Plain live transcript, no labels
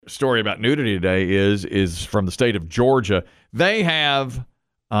story about nudity today is from the state of Georgia. They have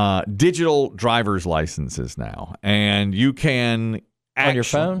digital driver's licenses now, and you can on your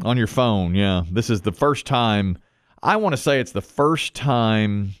phone? On your phone, yeah. This is the first time. I want to say it's the first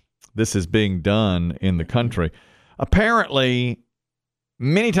time this is being done in the country. Apparently,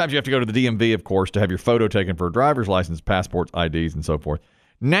 many times you have to go to the DMV, of course, to have your photo taken for a driver's license, passports, IDs, and so forth.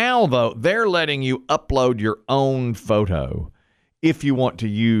 Now, though, they're letting you upload your own photo if you want to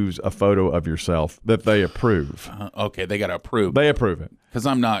use a photo of yourself that they approve. Okay, they got to approve. They approve it. Because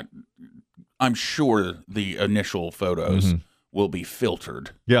I'm sure the initial photos will be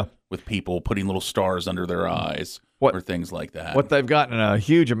filtered. Yeah. With people putting little stars under their eyes or things like that. What they've gotten a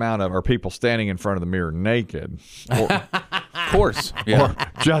huge amount of are people standing in front of the mirror naked. Of course. Yeah. Or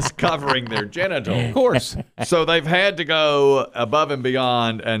just covering their genitals. Of course. So they've had to go above and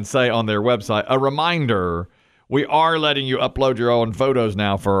beyond and say on their website, a reminder, we are letting you upload your own photos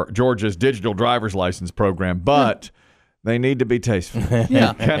now for Georgia's digital driver's license program, but they need to be tasteful. Yeah.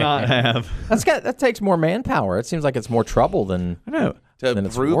 You cannot have. That takes more manpower. It seems like it's more trouble than. I know. To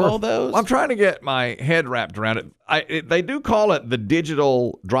approve all those? I'm trying to get my head wrapped around it. They do call it the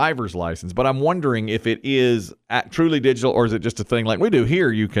digital driver's license, but I'm wondering if it is truly digital or is it just a thing like we do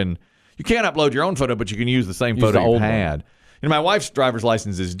here? You can't upload your own photo, but you can use the same photo you had. You know, my wife's driver's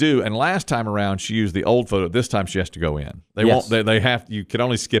license is due, and last time around she used the old photo. This time she has to go in. They won't. They have. You can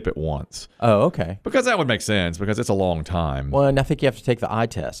only skip it once. Oh, okay. Because that would make sense because it's a long time. Well, and I think you have to take the eye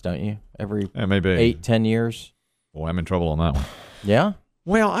test, don't you? Every maybe 8-10 years. Boy, I'm in trouble on that one. Yeah.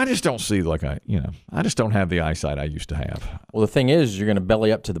 Well, I just don't see I just don't have the eyesight I used to have. Well, the thing is, you're going to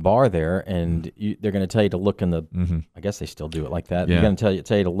belly up to the bar there, and they're going to tell you to look in the. I guess they still do it like that. Yeah. They're going to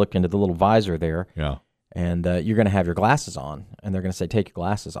tell you to look into the little visor there. Yeah. And you're going to have your glasses on, and they're going to say, "Take your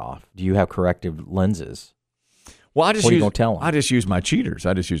glasses off. Do you have corrective lenses?" Well, what are you going to tell them? I just use my cheaters.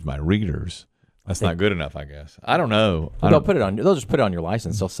 I just use my readers. That's not good enough, I guess. I don't know. Well, they'll put it on. They'll just put it on your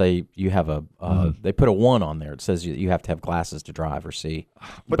license. They'll say you have a. They put a 1 on there. It says you have to have glasses to drive or see.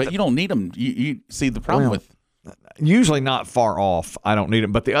 But you don't need them. You see the problem with. Usually not far off. I don't need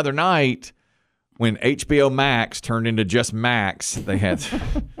them. But the other night, when HBO Max turned into just Max,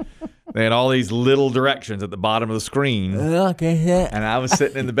 they had all these little directions at the bottom of the screen. Okay. And I was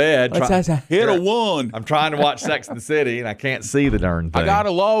sitting in the bed. Hit a 1. I'm trying to watch Sex and the City, and I can't see the darn thing. I got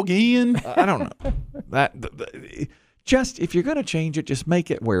to log in. I don't know. Just if you're going to change it, just make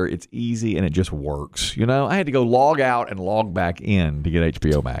it where it's easy and it just works. You know, I had to go log out and log back in to get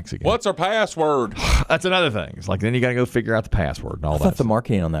HBO Max again. What's our password? That's another thing. It's like then you got to go figure out the password and all that. I thought the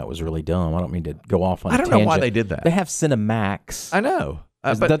marketing on that was really dumb. I don't mean to go off on. I don't know why they did that. They have Cinemax. I know.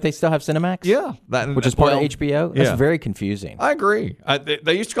 Don't they still have Cinemax? Yeah, which is part of HBO. That's very confusing. I agree.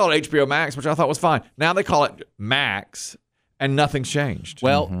 They used to call it HBO Max, which I thought was fine. Now they call it Max, and nothing's changed.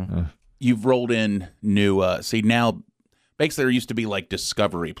 Well, you've rolled in new. See now. Basically, there used to be like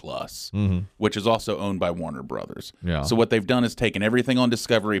Discovery Plus, which is also owned by Warner Brothers. Yeah. So what they've done is taken everything on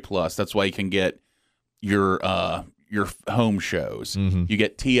Discovery Plus. That's why you can get your home shows. You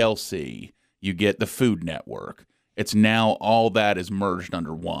get TLC. You get the Food Network. It's now all that is merged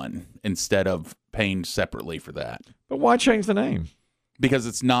under one instead of paying separately for that. But why change the name? Because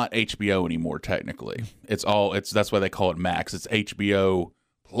it's not HBO anymore. Technically, that's why they call it Max. It's HBO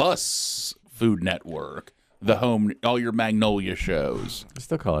Plus Food Network. The home, all your Magnolia shows. I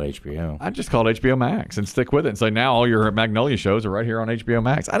still call it HBO. I just call it HBO Max and stick with it and say now all your Magnolia shows are right here on HBO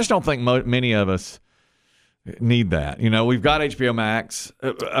Max. I just don't think many of us need that. You know, we've got HBO Max.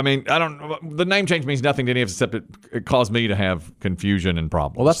 I mean, the name change means nothing to any of us except it caused me to have confusion and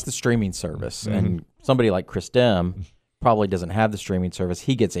problems. Well, that's the streaming service. And somebody like Chris Dem probably doesn't have the streaming service.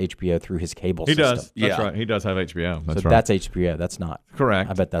 He gets HBO through his cable system. He does. That's right. He does have HBO. That's right. That's HBO. That's not.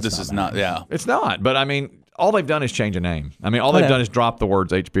 Correct. I bet that's this is not. Yeah. It's not. But I mean, all they've done is change a name. I mean, all they've done is drop the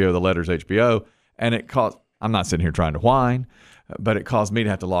words HBO, the letters HBO, and it caused. I'm not sitting here trying to whine, but it caused me to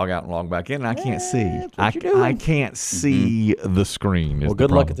have to log out and log back in, and I can't see. I can't see the screen. Well,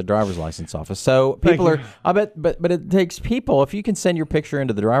 good luck at the driver's license office. So people are. I bet, but it takes people. If you can send your picture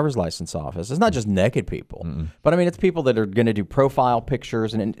into the driver's license office, it's not just naked people, but I mean, it's people that are going to do profile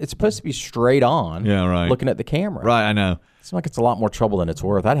pictures, and it's supposed to be straight on. Yeah, right. Looking at the camera. Right, I know. It's like it's a lot more trouble than it's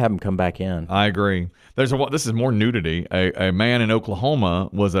worth. I'd have them come back in. I agree. This is more nudity. A man in Oklahoma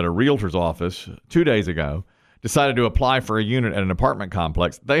was at a realtor's office 2 days ago, decided to apply for a unit at an apartment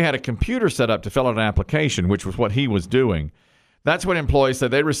complex. They had a computer set up to fill out an application, which was what he was doing. That's when employees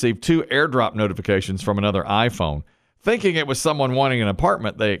said they received 2 airdrop notifications from another iPhone. Thinking it was someone wanting an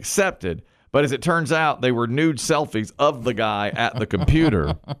apartment, they accepted. But as it turns out, they were nude selfies of the guy at the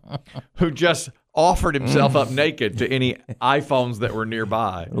computer who just offered himself up naked to any iPhones that were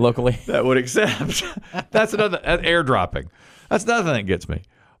nearby Locally. that would accept. That's airdropping. That's another thing that gets me.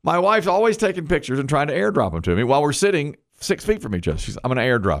 My wife's always taking pictures and trying to airdrop them to me while we're sitting 6 feet from each other. She's, I'm going to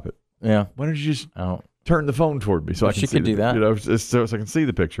airdrop it. Yeah. Why don't you just Oh. turn the phone toward me so I can she see could do that. You know, so I can see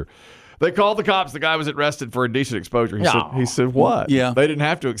the picture. They called the cops. The guy was arrested for indecent exposure. He said, what? Yeah. They didn't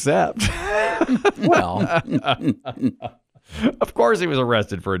have to accept. Well, Of course he was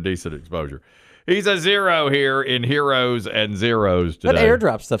arrested for indecent exposure. He's a zero here in Heroes and Zeros today. that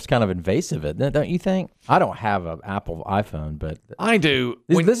airdrop stuff's kind of invasive, isn't it? Don't you think? I don't have an Apple iPhone, but I do.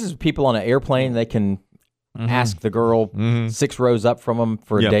 this is people on an airplane. They can ask the girl 6 rows up from them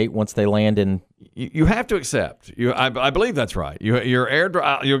for a Yep. date once they land in. You have to accept. I believe that's right. Your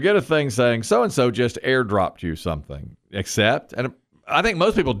airdrop. You'll get a thing saying so and so just airdropped you something. Accept, and I think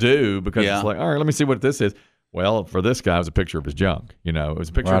most people do because it's like, all right, let me see what this is. Well, for this guy, it was a picture of his junk. You know, it was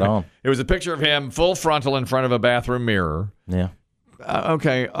a picture. Right of him. on. It was a picture of him full frontal in front of a bathroom mirror. Yeah.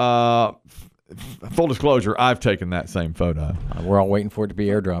 Okay. Full disclosure, I've taken that same photo We're all waiting for it to be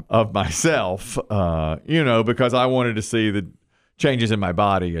airdropped. of myself. Because I wanted to see the changes in my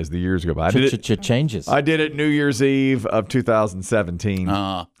body as the years go by. Changes. I did it New Year's Eve of 2017.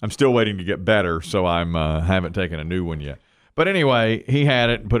 I'm still waiting to get better, so I'm haven't taken a new one yet. But anyway, he had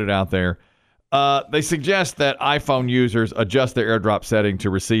it and put it out there. They suggest that iPhone users adjust their airdrop setting to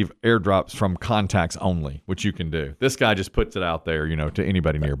receive airdrops from contacts only, which you can do. This guy just puts it out there, to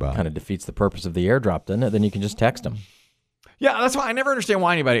anybody nearby. Kind of defeats the purpose of the airdrop, doesn't it? Then you can just text them. Yeah, that's why I never understand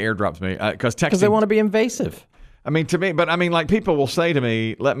why anybody airdrops me because texting. Because they want to be invasive. I mean, to me, but I mean, like people will say to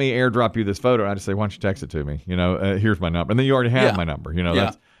me, "Let me airdrop you this photo." I just say, "Why don't you text it to me?" Here's my number, and then you already have my number.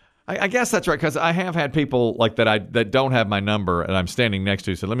 That's. I guess that's right because I have had people like that don't have my number, and I'm standing next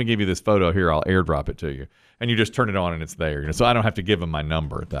to. So let me give you this photo here. I'll airdrop it to you, and you just turn it on, and it's there. So I don't have to give them my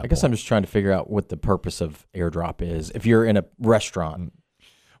number at that. I guess point. I'm just trying to figure out what the purpose of airdrop is. If you're in a restaurant.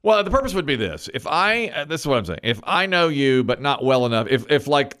 Well, the purpose would be this. This is what I'm saying. If I know you, but not well enough, if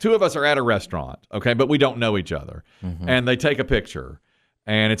like two of us are at a restaurant, okay, but we don't know each other, and they take a picture,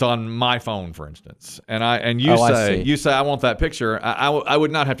 and it's on my phone, for instance, and you say I want that picture, I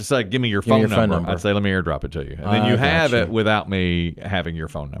would not have to say give me your phone number. I'd say let me airdrop it to you, and then you have it without me having your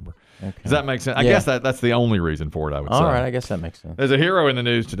phone number. Okay. Does that make sense? I guess that's the only reason for it, I would say. All right, I guess that makes sense. There's a hero in the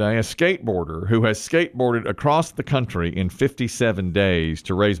news today, a skateboarder who has skateboarded across the country in 57 days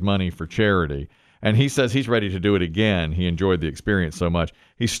to raise money for charity. And he says he's ready to do it again. He enjoyed the experience so much.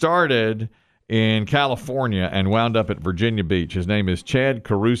 He started in California and wound up at Virginia Beach. His name is Chad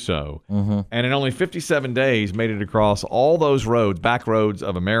Caruso. And in only 57 days, made it across all those roads, back roads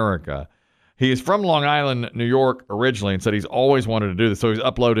of America. He is from Long Island, New York originally and said he's always wanted to do this. So he's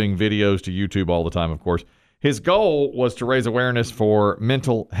uploading videos to YouTube all the time, of course. His goal was to raise awareness for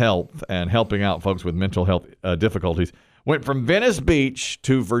mental health and helping out folks with mental health difficulties. Went from Venice Beach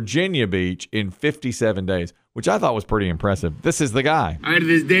to Virginia Beach in 57 days, which I thought was pretty impressive. This is the guy. All right,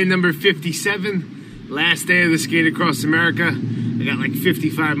 it is day number 57. Last day of the Skate Across America. I got like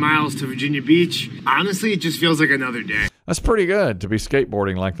 55 miles to Virginia Beach. Honestly, it just feels like another day. That's pretty good to be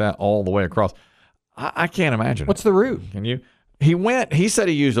skateboarding like that all the way across. I can't imagine. What's the route? Can you? He said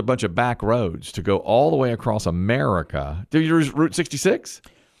he used a bunch of back roads to go all the way across America. Did you use Route 66?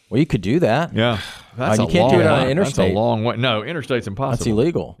 Well, you could do that. Yeah. You can't do it on an interstate. That's a long way. No, interstate's impossible. That's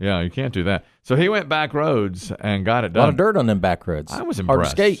illegal. Yeah, you can't do that. So he went back roads and got it done. A lot of dirt on them back roads. I was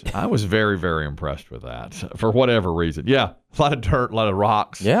impressed. Hard to skate. I was very, very impressed with that for whatever reason. Yeah, a lot of dirt, a lot of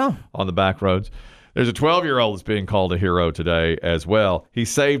rocks on the back roads. There's a 12-year-old that's being called a hero today as well. He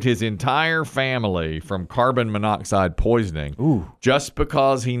saved his entire family from carbon monoxide poisoning just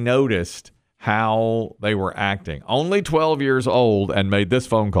because he noticed how they were acting. Only 12 years old and made this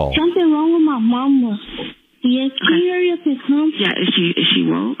phone call. Something wrong with my mama. Yes, can you hurry up and come? Yeah, is she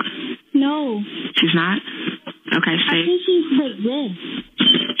woke? No. She's not? Okay, I think she's like this.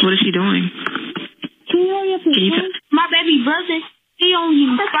 What is she doing? Can you hurry up and come? My baby brother, he only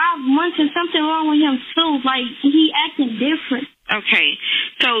 5 months and something wrong with him too. Like, he acting different. Okay,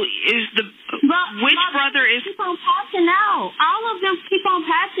 so is which brother is... keep on passing out. All of them keep on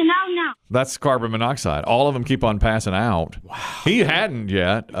passing out now. That's carbon monoxide. All of them keep on passing out. Wow. He hadn't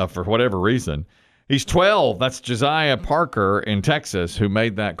yet, for whatever reason. He's 12. That's Josiah Parker in Texas who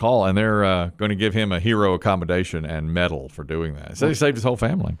made that call, and they're going to give him a hero accommodation and medal for doing that. So he saved his whole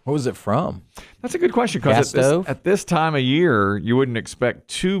family. What was it from? That's a good question because at this time of year, you wouldn't expect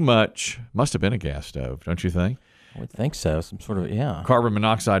too much. Must have been a gas stove, don't you think? I would think so. Some sort of, carbon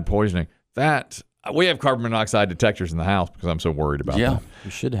monoxide poisoning. That, we have carbon monoxide detectors in the house because I'm so worried about that. You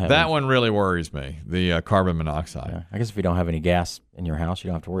should have That one. one really worries me, the carbon monoxide. Yeah. I guess if you don't have any gas in your house, you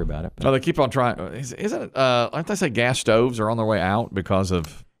don't have to worry about it. But. Oh, they keep on trying. Isn't it? Aren't they say gas stoves are on their way out because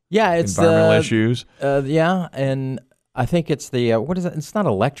of It's environmental issues? Yeah, and I think it's the what is it? It's not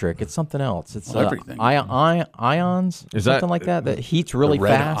electric. It's something else. It's everything. Ions. Is that- something like that? That heats really the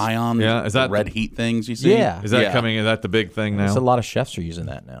red fast. ion, Yeah, is that the red the- heat things you see? Yeah. Is that coming? Is that the big thing now? There's a lot of chefs are using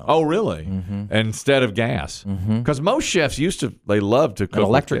that now. Oh, really? Instead of gas? Because most chefs they love to cook And with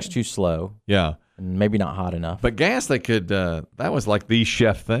electric's gas. too slow Yeah. and maybe not hot enough. But gas, they could, that was like the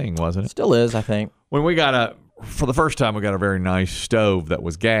chef thing, wasn't it? Still is, I think. When we got for the first time, we got a very nice stove that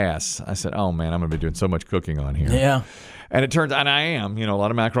was gas. I said, oh man, I'm going to be doing so much cooking on here. Yeah. And it turns out, and I am, a lot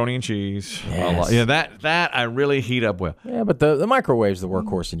of macaroni and cheese. Yes. That I really heat up well. Yeah, but the microwave's the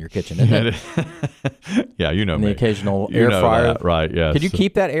workhorse in your kitchen, isn't it? Yeah, you know And me. the occasional You air know fryer. that, right, yes. Could you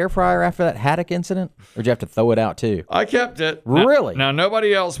keep that air fryer after that Haddock incident? Or did you have to throw it out too? I kept it. Really? Now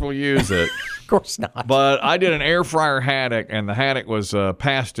nobody else will use it. Of course not. But I did an air fryer haddock, and the haddock was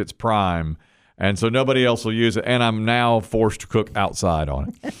past its prime, and so nobody else will use it. And I'm now forced to cook outside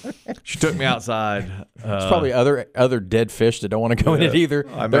on it. She took me outside. There's probably other dead fish that don't want to go in it either.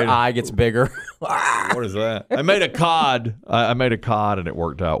 Their eye gets bigger. What is that? I made a cod. I made a cod, and it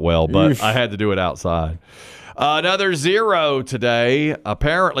worked out well, but I had to do it outside. Another 0 today.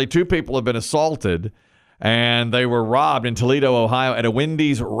 Apparently, 2 people have been assaulted, and they were robbed in Toledo, Ohio, at a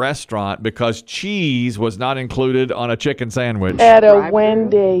Wendy's restaurant because cheese was not included on a chicken sandwich. At a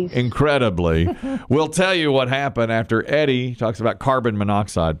Wendy's. Incredibly. We'll tell you what happened after Eddie talks about carbon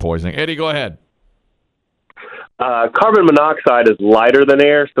monoxide poisoning. Eddie, go ahead. Carbon monoxide is lighter than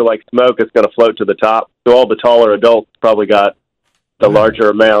air, so like smoke, it's going to float to the top. So all the taller adults probably got the larger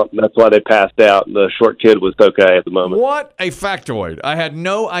amount, and that's why they passed out. The short kid was okay at the moment. What a factoid. I had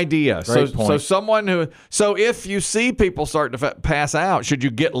no idea. Great point. So if you see people starting to pass out, should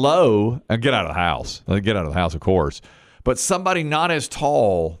you get low and get out of the house? Get out of the house, of course. But somebody not as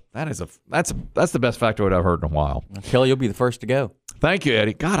tall, that's the best factoid I've heard in a while. Kelly, you'll be the first to go. Thank you,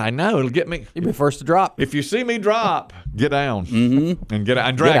 Eddie. God, I know. It'll get me. You'll be the first to drop. If you see me drop, get down and get out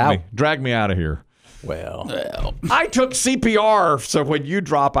and drag me out of here. Well, I took CPR, so when you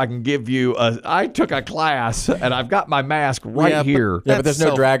drop, I can give you I took a class, and I've got my mask right here. yeah, but there's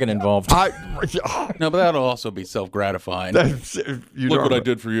no dragon involved. No, but that'll also be self-gratifying. Look what I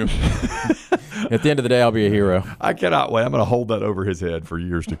did for you. At the end of the day, I'll be a hero. I cannot wait. I'm going to hold that over his head for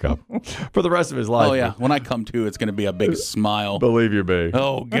years to come, for the rest of his life. Oh, yeah. When I come to, it's going to be a big smile. Believe you me.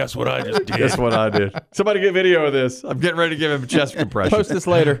 Oh, guess what I just did? Guess what I did? Somebody get video of this. I'm getting ready to give him a chest compression. Post this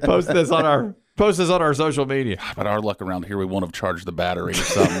later. Post this on our social media. But our luck around here, we won't have charged the battery or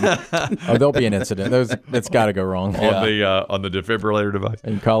something. Oh, there'll be an incident. That's got to go wrong. On the defibrillator device.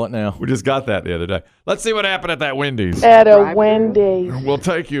 And you call it now. We just got that the other day. Let's see what happened at that Wendy's. At a Wendy's. We'll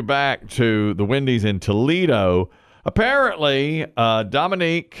take you back to the Wendy's in Toledo. Apparently,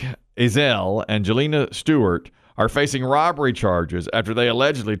 Dominique Ezell and Jelena Stewart are facing robbery charges after they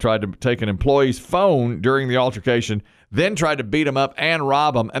allegedly tried to take an employee's phone during the altercation, then tried to beat him up and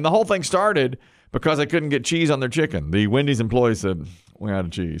rob him. And the whole thing started because they couldn't get cheese on their chicken. The Wendy's employee said, "We're out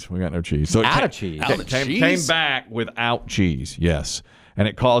of cheese. We got no cheese." So came back without cheese. Yes, and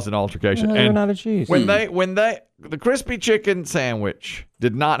it caused an altercation. No, and not a cheese. when the crispy chicken sandwich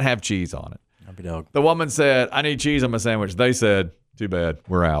did not have cheese on it, the woman said, "I need cheese on my sandwich." They said, "Too bad,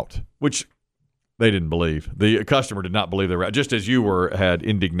 we're out," which they didn't believe. The customer did not believe they were out, just as you had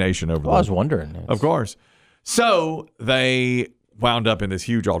indignation over. Well, I was wondering. Of course. So they wound up in this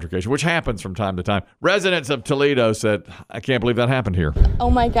huge altercation, which happens from time to time. Residents of Toledo said, "I can't believe that happened here." Oh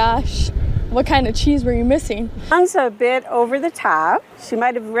my gosh, what kind of cheese were you missing? Sounds a bit over the top. She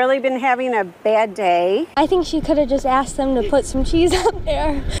might have really been having a bad day. I think she could have just asked them to put some cheese on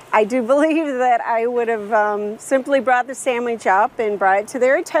there. I do believe that I would have simply brought the sandwich up and brought it to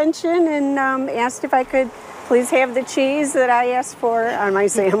their attention and asked if I could please have the cheese that I asked for on my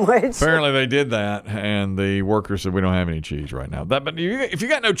sandwich. Apparently they did that, and the worker said, "We don't have any cheese right now." But if you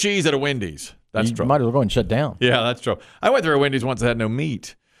got no cheese at a Wendy's, that's you trouble. might as well go and shut down. Yeah, that's true. I went through a Wendy's once that had no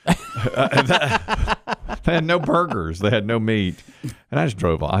meat. They had no burgers. They had no meat. And I just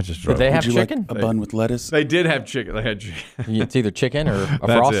drove on. Did they have chicken? A bun with lettuce? They did have chicken. They had chicken. It's either chicken or a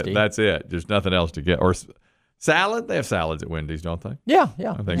That's Frosty. That's it. There's nothing else to get. Or salad. They have salads at Wendy's, don't they? Yeah.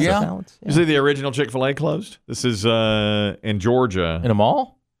 I think Yeah. so. Salads. You see the original Chick-fil-A closed? This is in Georgia. In a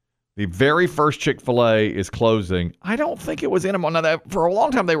mall? The very first Chick-fil-A is closing. I don't think it was in a mall. Now, for a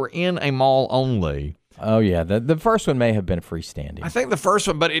long time, they were in a mall only. Oh, yeah. The first one may have been freestanding. I think the first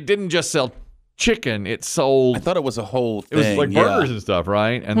one, but it didn't just sell chicken. It sold. I thought it was a whole thing. It was like burgers and stuff,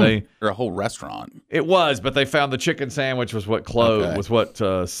 right? And or a whole restaurant. It was, but they found the chicken sandwich was what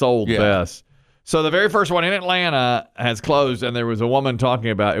sold best. So the very first one in Atlanta has closed, and there was a woman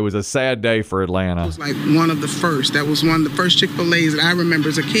talking about it was a sad day for Atlanta. It was like one of the first. That was one of the first Chick-fil-A's that I remember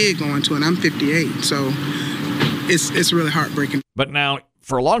as a kid going to, and I'm 58, so it's really heartbreaking. But now,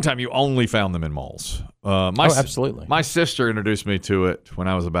 for a long time, you only found them in malls. Absolutely. My sister introduced me to it when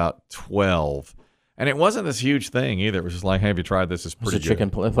I was about 12. And it wasn't this huge thing either. It was just like, hey, have you tried this? It's pretty good.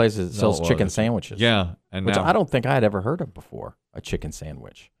 Chicken place that sells chicken sandwiches. Yeah. Which I don't think I had ever heard of before, a chicken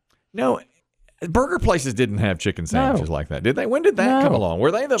sandwich. No, burger places didn't have chicken sandwiches like that, did they? When did that come along?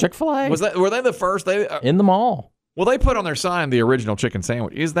 Were they the Chick-fil-A? Were they the first? In the mall. Well, they put on their sign the original chicken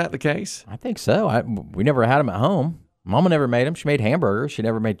sandwich. Is that the case? I think so. We never had them at home. Mama never made them. She made hamburgers. She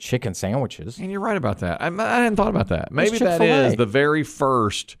never made chicken sandwiches. And you're right about that. I hadn't thought about that. Maybe that is the very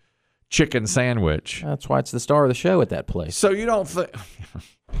first chicken sandwich. That's why it's the star of the show at that place. So you don't think...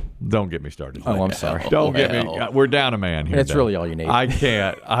 Don't get me started. Oh, I'm sorry. Don't get me. We're down a man here. It's really all you need. I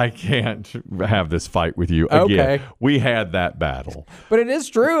can't have this fight with you again. Okay. We had that battle. But it is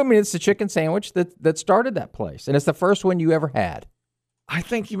true. I mean, it's the chicken sandwich that started that place, and it's the first one you ever had. I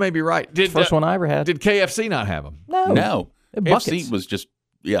think you may be right. First one I ever had. Did KFC not have them? No. Buckets. KFC was just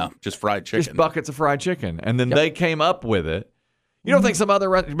fried chicken. Just buckets of fried chicken, and then they came up with it. You don't think some other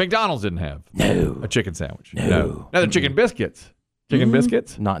McDonald's didn't have a chicken sandwich? No. Now the chicken biscuits. Chicken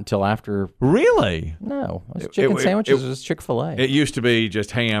biscuits? Not until after. Really? No. Chicken sandwiches was Chick-fil-A. It used to be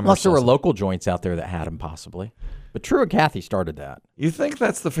just ham. Unless there were local joints out there that had them, possibly. But Truett Cathy started that. You think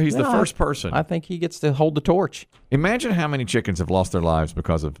he's the first person? I think he gets to hold the torch. Imagine how many chickens have lost their lives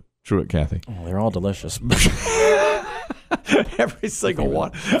because of Truett Cathy. Oh, they're all delicious. Every single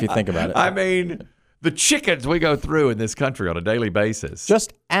one. If you think about it. I mean, the chickens we go through in this country on a daily basis.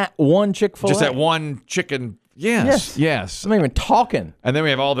 Just at one Chick-fil-A? Just at one chicken. Yes. I'm not even talking. And then we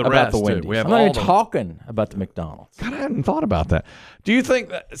have all the about rest. The Wendy's. We have I'm not even talking about the McDonald's. God, I hadn't thought about that. Do you think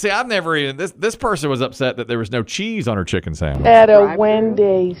that? See, I've never even. This person was upset that there was no cheese on her chicken sandwich. At a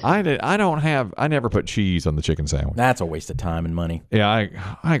Wendy's. I never put cheese on the chicken sandwich. That's a waste of time and money. Yeah,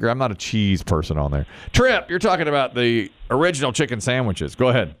 I agree. I'm not a cheese person on there. Trip, you're talking about the original chicken sandwiches. Go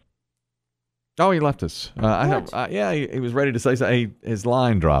ahead. Oh, he left us. He was ready to say something. His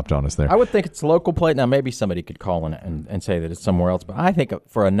line dropped on us there. I would think it's a local plate. Now, maybe somebody could call in and say that it's somewhere else, but I think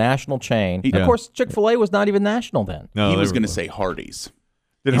for a national chain, of course, Chick-fil-A was not even national then. No, he was going to say Hardee's.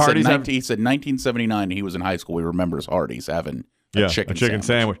 Did Hardee's have? He said 1979, he was in high school. He remembers Hardee's having a chicken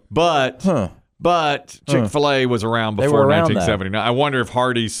sandwich. But Chick-fil-A was around before 1979. I wonder if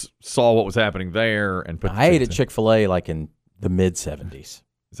Hardee's saw what was happening there and put. I ate at Chick-fil-A like in the mid-'70s.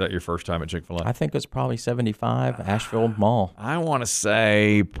 Is that your first time at Chick-fil-A? I think it was probably 75, Asheville Mall. I want to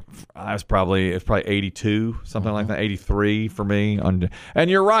say it was probably 82, something like that, 83 for me. And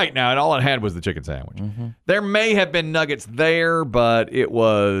you're right now, and all it had was the chicken sandwich. Mm-hmm. There may have been nuggets there, but it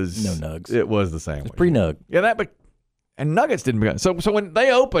was... No nugs. It was the sandwich. It's pre-nug. Yeah, and nuggets didn't become... So when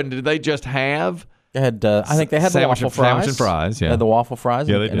they opened, did they just have... They had, I think they had the waffle fries. Sandwich and fries, yeah. They had the waffle fries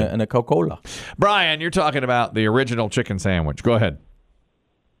and a Coca-Cola. Brian, you're talking about the original chicken sandwich. Go ahead.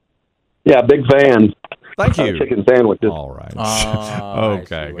 Yeah, big fan. Thank you. Chicken sandwiches. All right.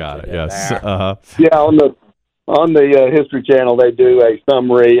 Okay, got it. Yes. Yeah, on the History Channel, they do a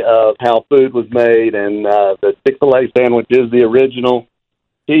summary of how food was made, and the Chick-fil-A sandwich is the original.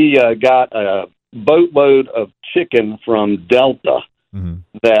 He got a boatload of chicken from Delta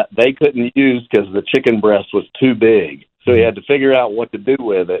that they couldn't use because the chicken breast was too big. So he had to figure out what to do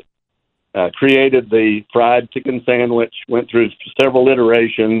with it. Created the fried chicken sandwich, went through several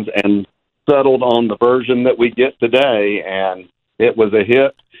iterations, and settled on the version that we get today, and it was a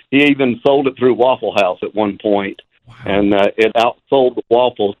hit. He even sold it through Waffle House at one point, and it outsold the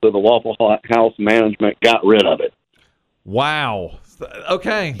waffles, so the Waffle House management got rid of it. Wow.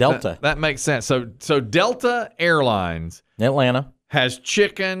 Okay. Delta. That makes sense. So Delta Airlines Atlanta has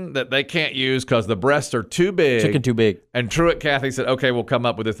chicken that they can't use because the breasts are too big. Chicken too big. And Truett Cathy said, okay, we'll come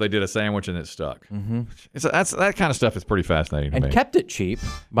up with this. They did a sandwich and it stuck. Mm-hmm. That kind of stuff is pretty fascinating to me. And kept it cheap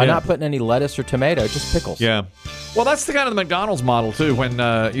by not putting any lettuce or tomato, just pickles. Yeah. Well, that's the kind of the McDonald's model, too. When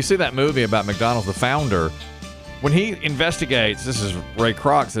you see that movie about McDonald's, the founder, when he investigates, this is Ray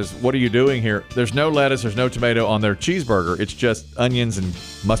Kroc, says, what are you doing here? There's no lettuce, there's no tomato on their cheeseburger. It's just onions and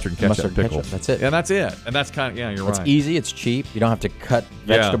mustard and ketchup, pickles. That's it. And that's it. And that's kind of, you're right. It's easy, it's cheap. You don't have to cut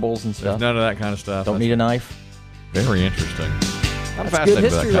vegetables and stuff. There's none of that kind of stuff. Don't need a knife. Very interesting. That's good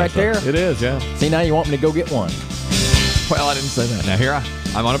history right there. It is, yeah. See, now you want me to go get one. Well, I didn't say that. Now, here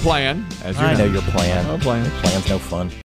I'm on a plan. As you know your plan. I'm on a plan. Plan's no fun.